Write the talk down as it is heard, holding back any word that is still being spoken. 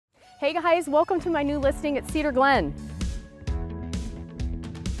Hey guys, welcome to my new listing at Cedar Glen.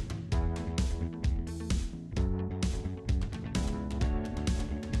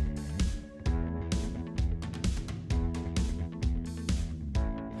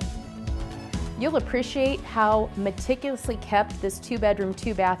 You'll appreciate how meticulously kept this 2-bedroom,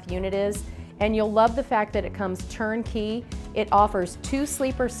 2-bath unit is, and you'll love the fact that it comes turnkey. It offers 2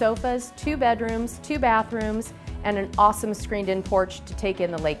 sleeper sofas, 2 bedrooms, 2 bathrooms, and an awesome screened-in porch to take in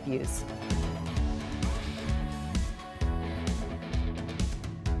the lake views.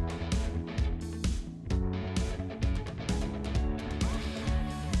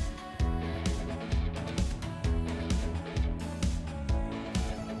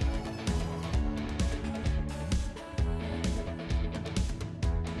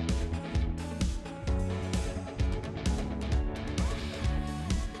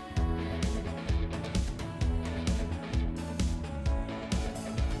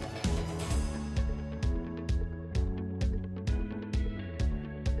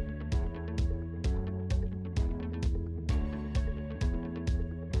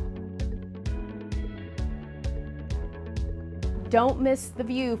 Don't miss the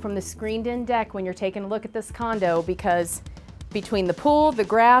view from the screened-in deck when you're taking a look at this condo, because between the pool, the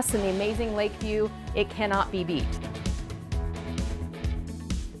grass, and the amazing lake view, it cannot be beat.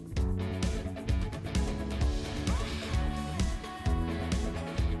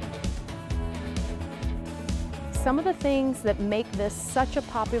 Some of the things that make this such a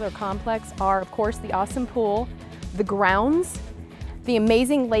popular complex are, of course, the awesome pool, the grounds, the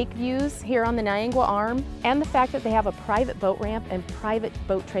amazing lake views here on the Niangua Arm, and the fact that they have a private boat ramp and private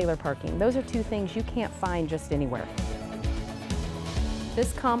boat trailer parking. Those are 2 things you can't find just anywhere.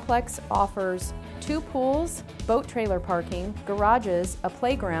 This complex offers 2 pools, boat trailer parking, garages, a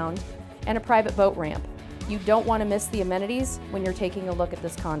playground, and a private boat ramp. You don't want to miss the amenities when you're taking a look at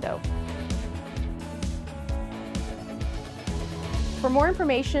this condo. For more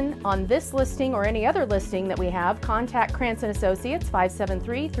information on this listing or any other listing that we have, contact Krantz & Associates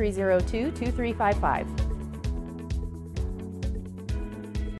 573-302-2355.